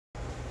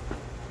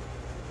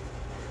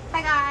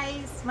Hi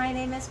guys, my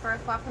name is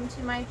Brooke. Welcome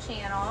to my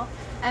channel.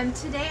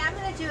 Today I'm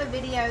going to do a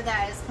video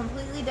that is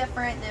completely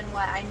different than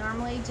what I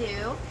normally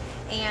do,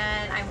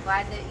 and I'm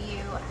glad that you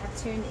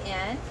have tuned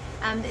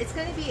in. It's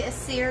going to be a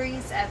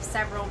series of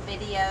several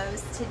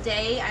videos.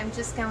 Today I'm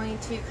just going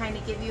to kind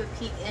of give you a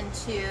peek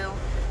into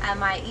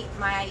my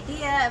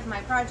idea of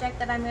my project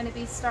that I'm going to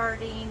be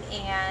starting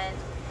and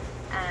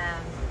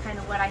kind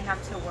of what I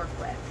have to work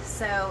with.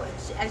 So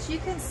as you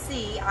can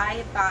see,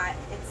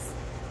 it's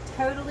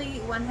totally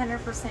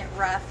 100%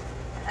 rough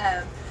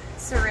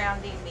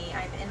surrounding me.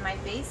 I'm in my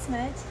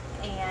basement,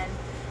 and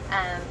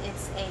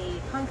it's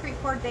a concrete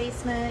poured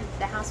basement.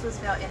 The house was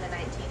built in the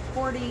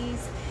 1940s,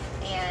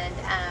 and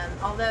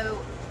although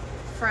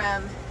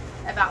from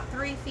about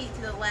 3 feet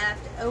to the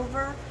left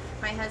over,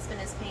 my husband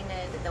has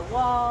painted the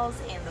walls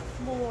and the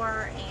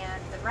floor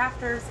and the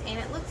rafters, and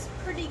it looks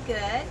pretty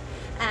good.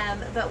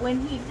 But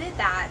when he did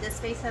that, the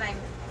space that I'm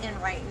in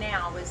right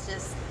now was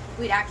just,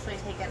 we'd actually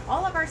taken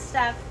all of our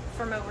stuff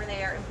from over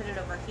there and put it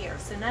over here,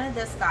 so none of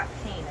this got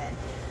painted.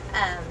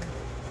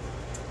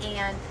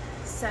 And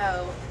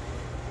so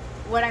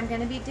what I'm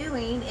going to be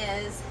doing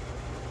is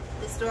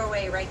this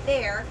doorway right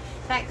there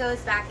that goes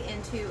back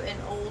into an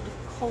old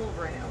coal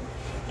room,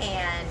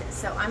 and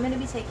so I'm going to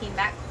be taking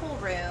that coal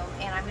room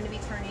and I'm going to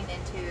be turning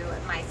into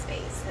my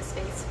space, a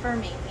space for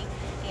me,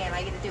 and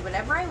I get to do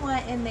whatever I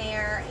want in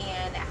there,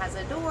 and it has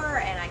a door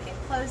and I can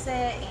close it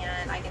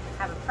and I can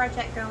have a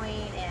project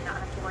going and not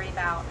have to worry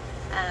about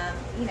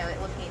you know,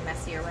 it looking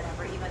messy or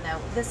whatever, even though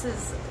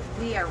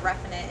we are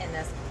roughing it in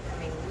this.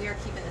 I mean, we are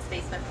keeping this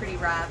basement pretty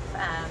rough,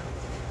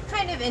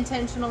 kind of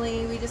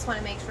intentionally. We just want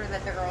to make sure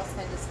that the girls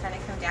can just kind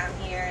of come down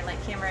here, and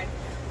like Cameron,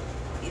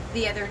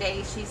 the other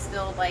day she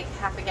spilled like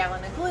half a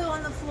gallon of glue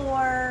on the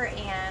floor,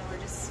 and we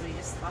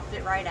just slopped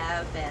it right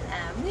up,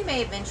 and we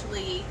may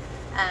eventually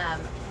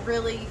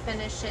really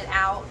finish it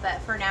out, but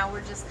for now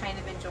we're just kind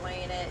of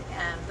enjoying it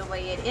the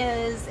way it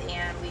is,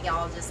 and we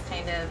all just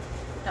kind of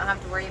don't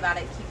have to worry about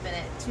it keeping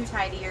it too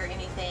tidy or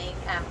anything.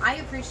 I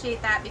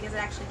appreciate that because it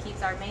actually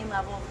keeps our main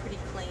level pretty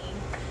clean.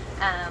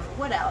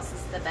 What else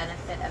is the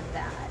benefit of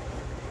that?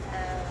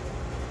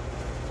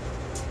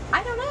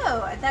 I don't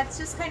know. That's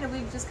just kind of,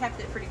 we've just kept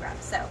it pretty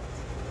rough. So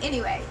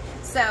anyway,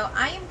 so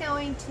I am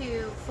going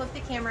to flip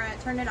the camera,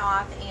 turn it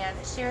off,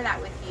 and share that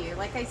with you.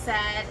 Like I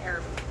said,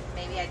 or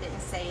maybe I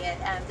didn't say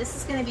it, this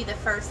is going to be the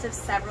first of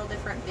several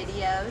different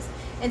videos.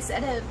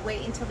 Instead of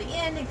waiting until the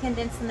end and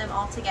condensing them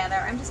all together,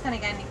 I'm just going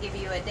to give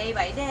you a day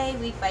by day,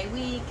 week by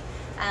week,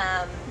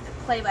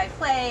 play by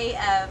play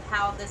of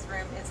how this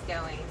room is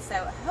going. So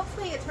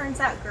hopefully it turns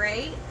out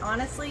great.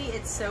 Honestly,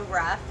 it's so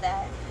rough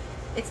that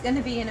it's going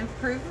to be an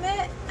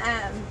improvement,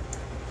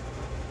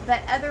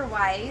 but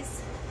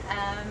otherwise,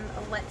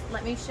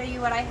 let me show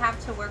you what I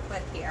have to work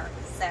with here.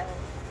 So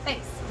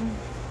thanks.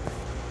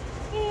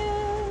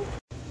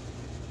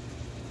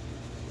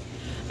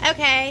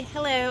 Okay,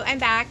 hello, I'm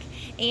back,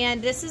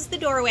 and this is the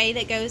doorway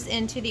that goes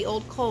into the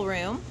old coal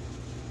room,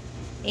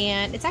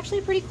 and it's actually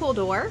a pretty cool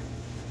door.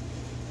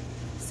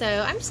 So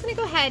I'm just going to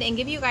go ahead and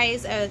give you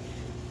guys I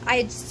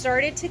had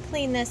started to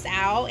clean this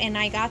out, and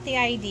I got the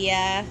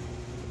idea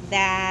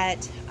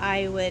that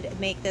I would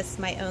make this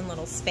my own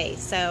little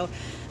space. So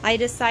I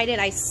decided,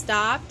 I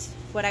stopped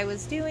what I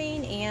was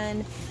doing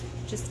and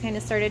just kind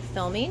of started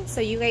filming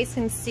so you guys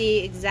can see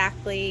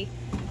exactly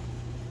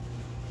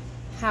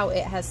how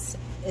it's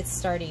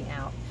starting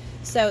out.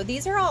 So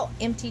these are all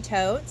empty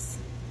totes,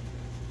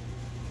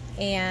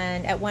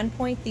 and at one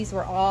point these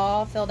were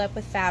all filled up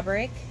with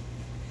fabric.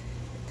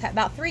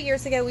 About 3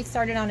 years ago we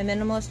started on a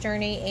minimalist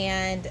journey,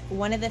 and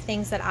one of the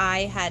things that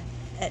I had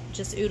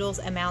just oodles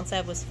amounts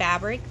of was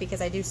fabric,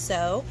 because I do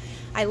sew.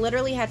 I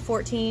literally had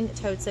 14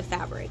 totes of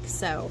fabric.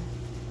 So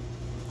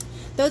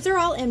those are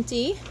all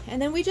empty,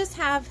 and then we just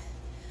have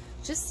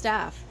just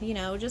stuff, you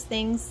know, just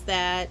things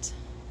that,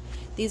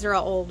 these are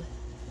all old,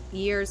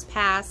 years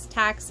past,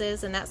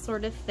 taxes and that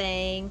sort of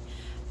thing.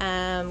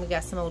 We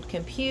got some old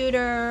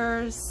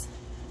computers,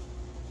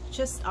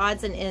 just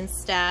odds and ends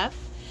stuff.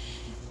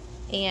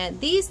 And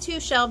these two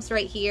shelves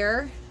right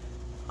here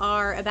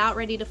are about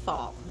ready to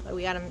fall.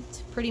 We got them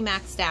pretty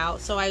maxed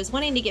out, so I was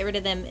wanting to get rid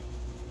of them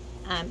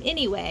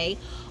anyway.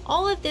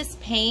 All of this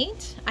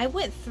paint, I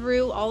went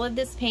through all of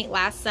this paint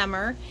last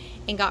summer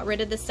and got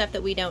rid of the stuff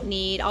that we don't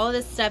need. All of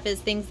this stuff is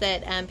things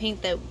that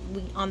paint that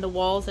on the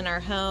walls in our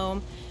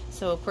home.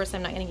 So of course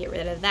I'm not going to get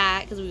rid of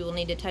that because we will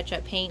need to touch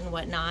up paint and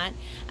whatnot.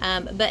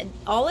 But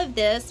all of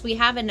this, we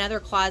have another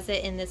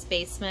closet in this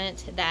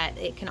basement that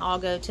it can all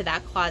go to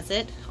that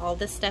closet. All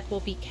this stuff will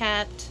be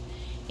kept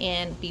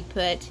and be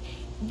put.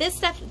 This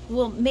stuff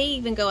may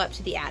even go up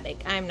to the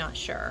attic. I'm not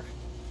sure.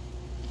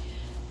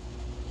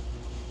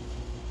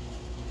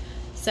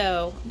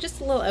 So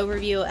just a little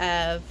overview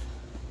of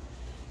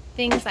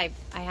things I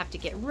have to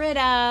get rid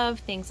of,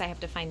 things I have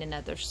to find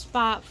another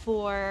spot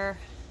for.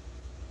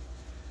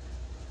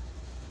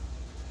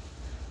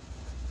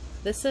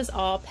 This is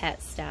all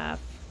pet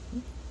stuff,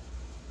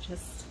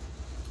 just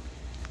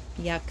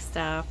yuck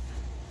stuff.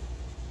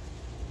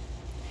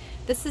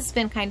 This has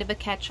been kind of a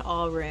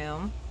catch-all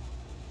room.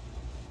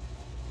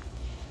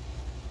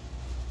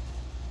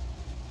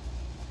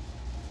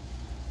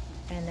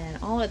 And then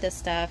all of this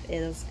stuff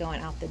is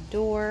going out the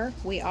door.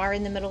 We are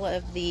in the middle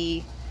of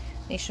the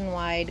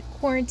nationwide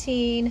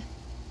quarantine,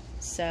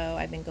 so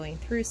I've been going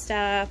through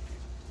stuff.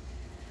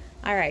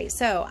 All right,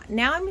 so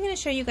now I'm going to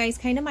show you guys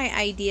kind of my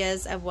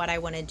ideas of what I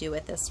want to do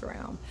with this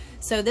room.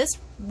 So this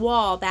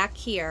wall back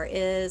here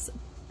is,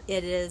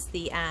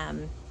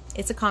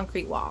 it's a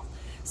concrete wall.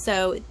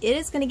 So it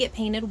is going to get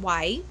painted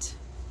white.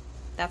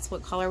 That's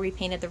what color we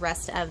painted the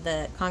rest of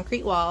the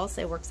concrete walls.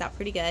 It works out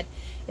pretty good.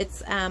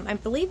 It's, I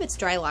believe it's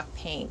Drylok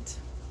paint.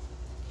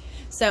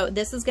 So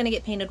this is going to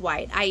get painted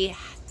white. I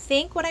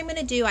think what I'm going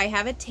to do, I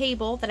have a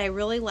table that I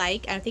really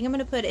like. I think I'm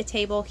going to put a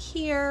table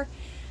here,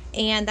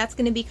 and that's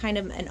going to be kind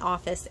of an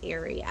office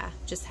area.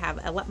 Just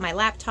have my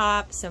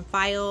laptop, some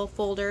file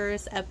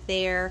folders up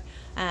there.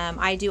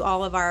 I do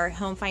all of our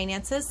home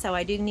finances, so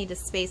I do need a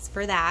space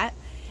for that.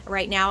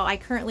 Right now, I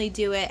currently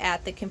do it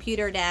at the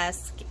computer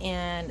desk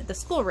in the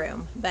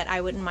schoolroom, but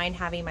I wouldn't mind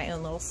having my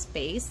own little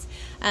space.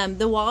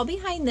 The wall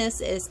behind this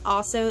is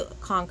also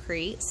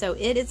concrete, so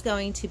it is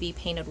going to be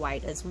painted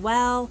white as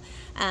well.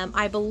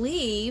 I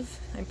believe,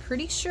 I'm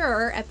pretty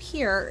sure up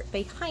here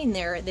behind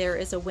there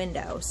is a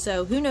window.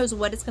 So who knows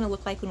what it's going to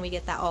look like when we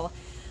get that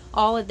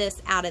all of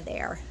this out of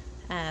there.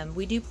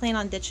 We do plan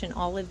on ditching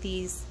all of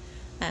these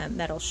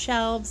metal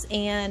shelves,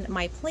 and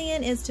my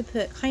plan is to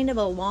put kind of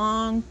a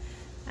long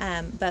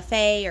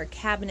buffet or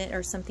cabinet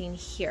or something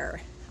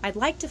here. I'd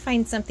like to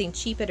find something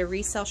cheap at a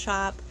resale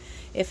shop.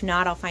 If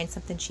not, I'll find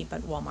something cheap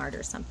at Walmart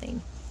or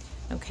something.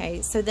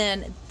 Okay, so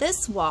then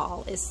this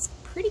wall is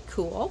pretty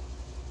cool,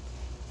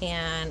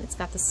 and it's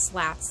got the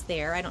slats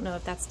there. I don't know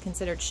if that's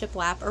considered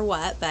shiplap or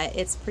what, but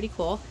it's pretty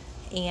cool.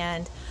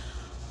 And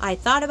I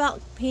thought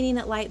about painting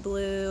it light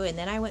blue, and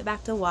then I went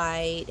back to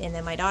white, and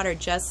then my daughter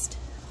just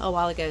a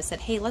while ago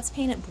said, hey, let's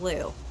paint it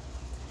blue.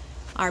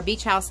 Our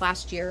beach house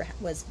last year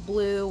was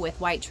blue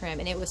with white trim,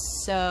 and it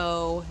was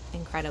so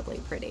incredibly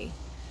pretty.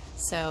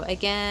 So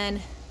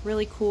again,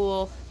 really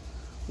cool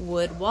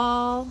wood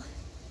wall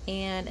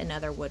and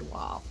another wood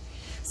wall.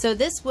 So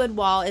this wood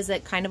wall is a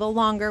kind of a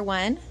longer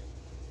one.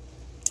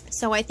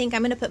 So I think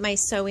I'm going to put my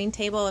sewing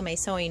table and my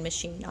sewing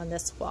machine on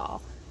this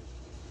wall.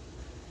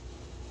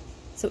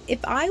 So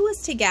if I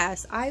was to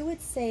guess, I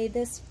would say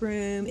this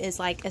room is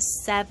like a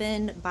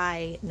 7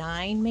 by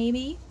 9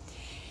 maybe.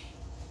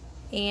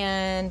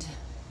 And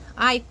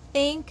I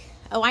think,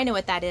 oh, I know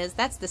what that is.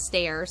 That's the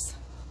stairs.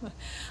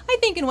 I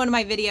think in one of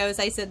my videos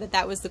I said that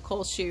that was the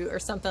coal chute or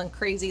something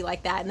crazy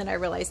like that, and then I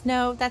realized,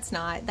 no, that's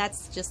not.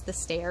 That's just the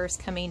stairs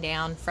coming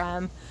down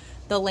from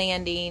the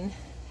landing.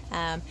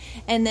 And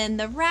then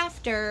the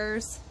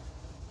rafters,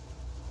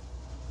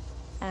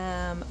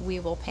 we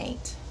will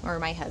paint, or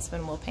my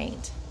husband will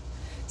paint.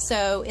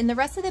 So in the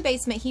rest of the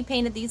basement, he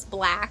painted these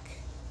black,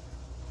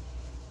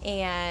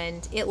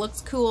 and it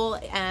looks cool.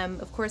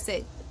 Of course,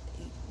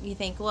 you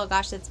think, well,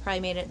 gosh, that's probably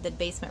made the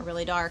basement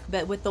really dark.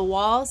 But with the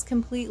walls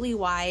completely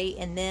white,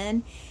 and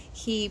then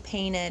he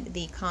painted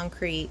the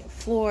concrete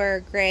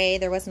floor gray.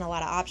 There wasn't a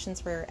lot of options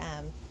for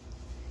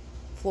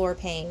floor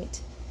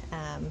paint.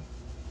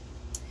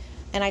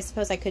 And I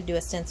suppose I could do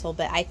a stencil,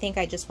 but I think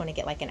I just want to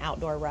get like an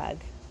outdoor rug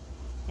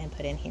and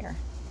put in here.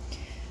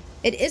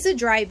 It is a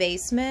dry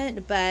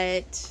basement,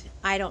 but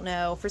I don't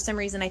know. For some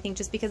reason, I think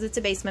just because it's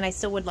a basement, I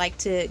still would like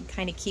to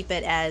kind of keep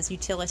it as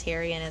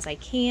utilitarian as I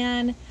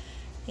can,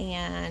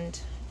 and,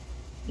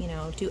 you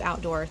know, do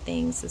outdoor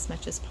things as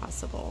much as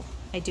possible.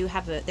 I do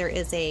have there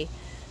is a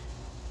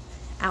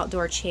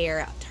outdoor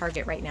chair at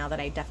Target right now that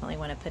I definitely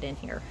want to put in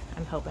here.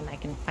 I'm hoping I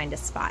can find a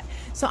spot.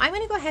 So I'm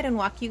going to go ahead and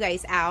walk you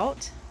guys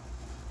out.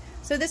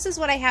 So this is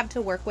what I have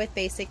to work with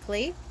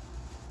basically.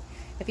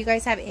 If you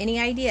guys have any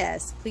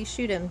ideas, please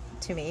shoot them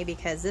to me,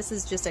 because this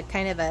is just a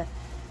kind of a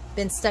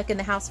been stuck in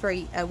the house for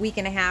a week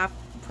and a half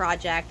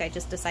project I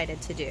just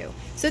decided to do.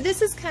 So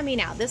this is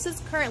coming out. This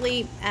is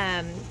currently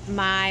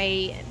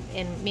me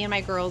and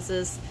my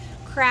girls'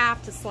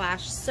 craft /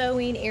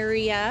 sewing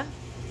area.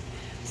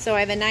 So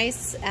I have a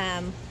nice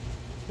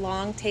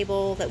long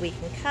table that we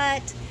can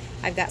cut.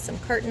 I've got some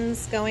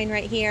curtains going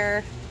right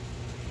here.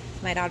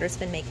 My daughter's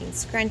been making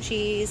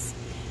scrunchies.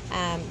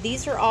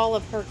 These are all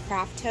of her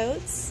craft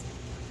totes.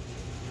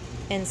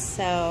 And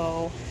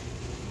so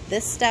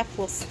this stuff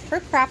her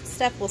craft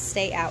stuff will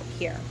stay out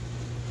here.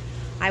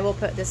 I will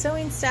put the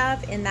sewing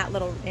stuff in that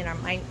little,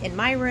 in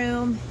my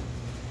room.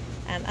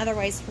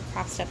 Otherwise, her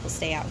craft stuff will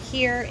stay out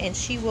here, and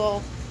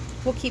we'll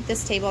keep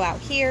this table out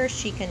here.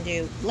 She can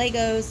do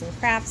Legos and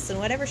crafts and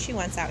whatever she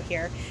wants out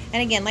here.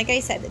 And again, like I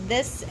said,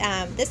 this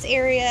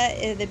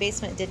area, the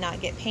basement did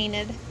not get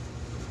painted.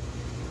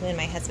 Then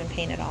my husband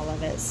painted all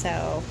of it. So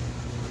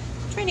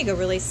I'm trying to go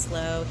really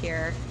slow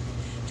here.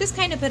 Just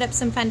kind of put up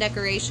some fun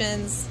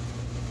decorations.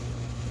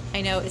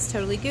 I know it's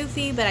totally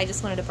goofy, but I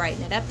just wanted to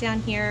brighten it up down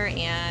here,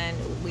 and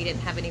we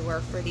didn't have anywhere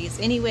for these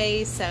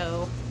anyway,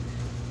 so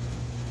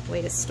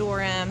way to store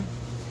them.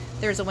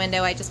 There's a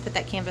window. I just put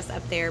that canvas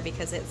up there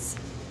because it's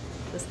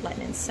just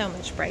letting in so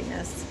much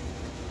brightness.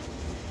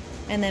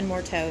 And then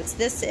more totes.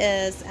 This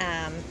is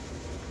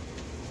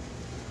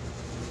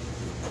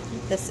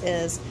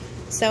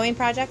sewing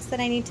projects that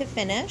I need to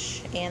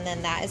finish, and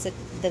then that is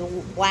the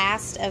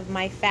last of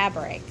my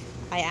fabric.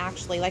 I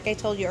actually, like I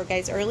told you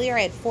guys earlier,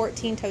 I had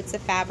 14 totes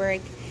of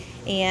fabric,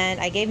 and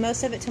I gave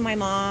most of it to my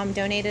mom,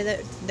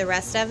 donated the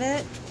rest of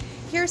it.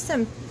 Here's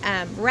some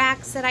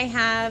racks that I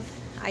have.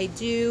 I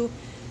do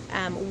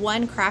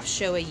one craft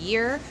show a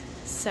year,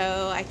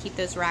 so I keep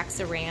those racks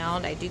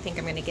around. I do think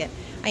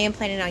I am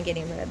planning on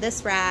getting rid of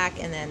this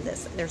rack, and then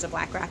there's a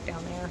black rack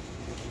down there.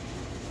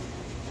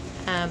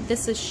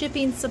 This is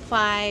shipping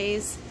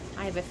supplies.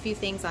 I have a few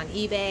things on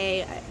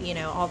eBay, you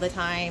know, all the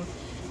time.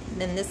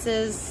 And then this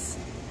is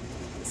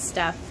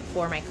stuff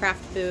for my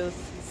craft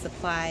booth,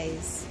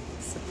 supplies,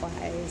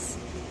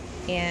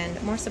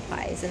 and more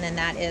supplies. And then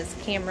that is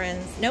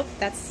Cameron's. Nope,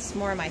 that's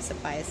more of my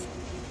supplies.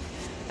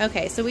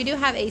 Okay, so we do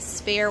have a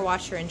spare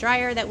washer and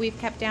dryer that we've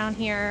kept down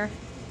here.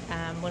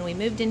 When we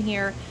moved in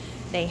here,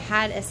 they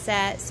had a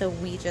set, so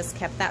we just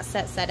kept that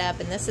set up,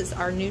 and this is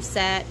our new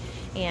set.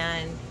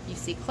 And you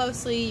see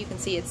closely, you can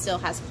see it still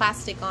has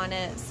plastic on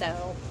it,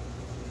 so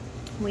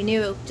we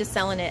knew just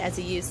selling it as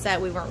a used set,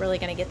 we weren't really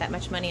going to get that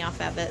much money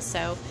off of it,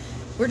 so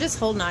we're just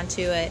holding on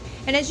to it.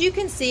 And as you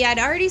can see, I'd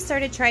already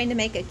started trying to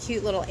make a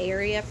cute little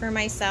area for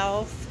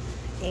myself,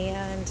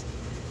 and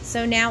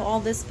so now all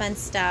this fun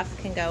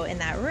stuff can go in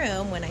that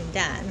room when I'm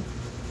done.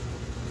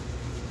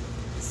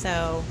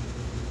 So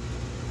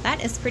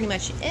that is pretty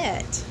much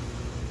it.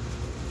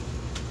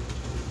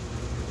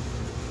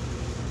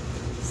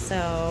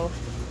 So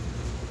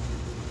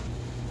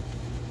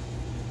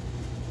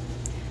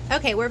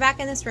okay, we're back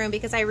in this room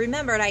because I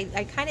remembered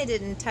I kind of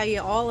didn't tell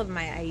you all of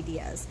my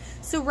ideas.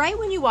 So right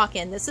when you walk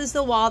in, this is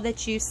the wall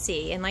that you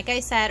see. And like I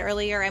said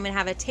earlier, I'm going to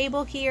have a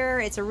table here.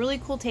 It's a really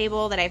cool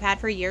table that I've had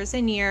for years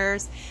and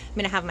years. I'm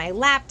going to have my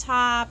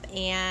laptop,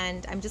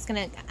 and I'm just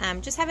going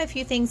to just have a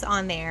few things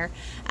on there.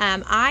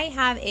 I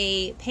have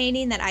a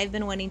painting that I've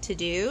been wanting to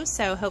do,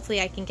 so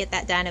hopefully I can get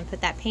that done and put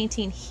that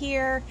painting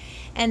here.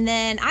 And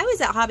then I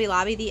was at Hobby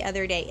Lobby the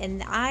other day,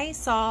 and I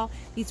saw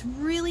these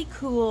really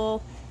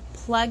cool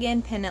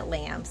plug-in pendant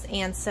lamps,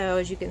 and so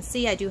as you can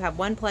see, I do have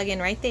one plug-in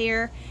right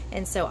there,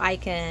 and so I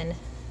can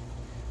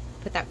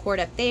put that cord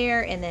up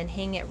there and then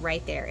hang it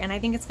right there, and I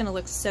think it's going to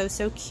look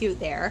so cute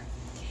there.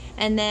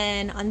 And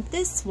then on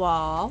this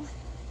wall,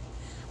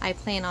 I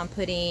plan on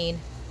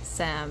putting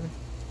some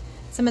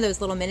of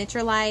those little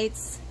miniature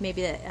lights,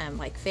 maybe that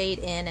like fade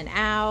in and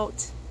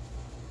out.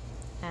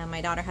 My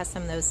daughter has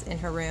some of those in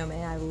her room,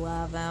 and I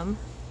love them.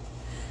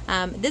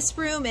 This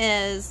room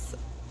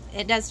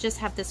it does just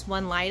have this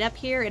one light up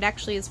here. It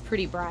actually is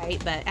pretty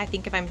bright, but I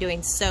think if I'm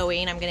doing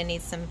sewing, I'm going to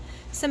need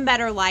some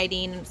better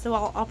lighting. So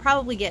I'll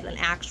probably get an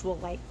actual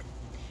like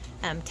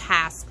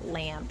task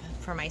lamp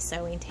for my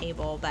sewing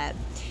table. But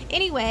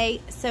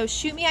anyway, so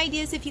shoot me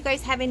ideas if you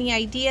guys have any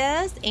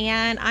ideas,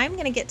 and I'm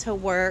going to get to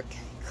work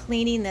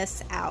cleaning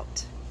this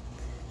out.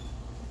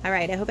 All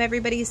right, I hope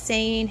everybody's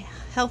staying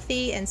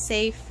healthy and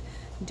safe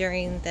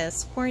during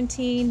this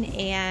quarantine,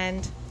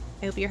 and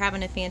I hope you're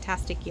having a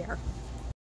fantastic year.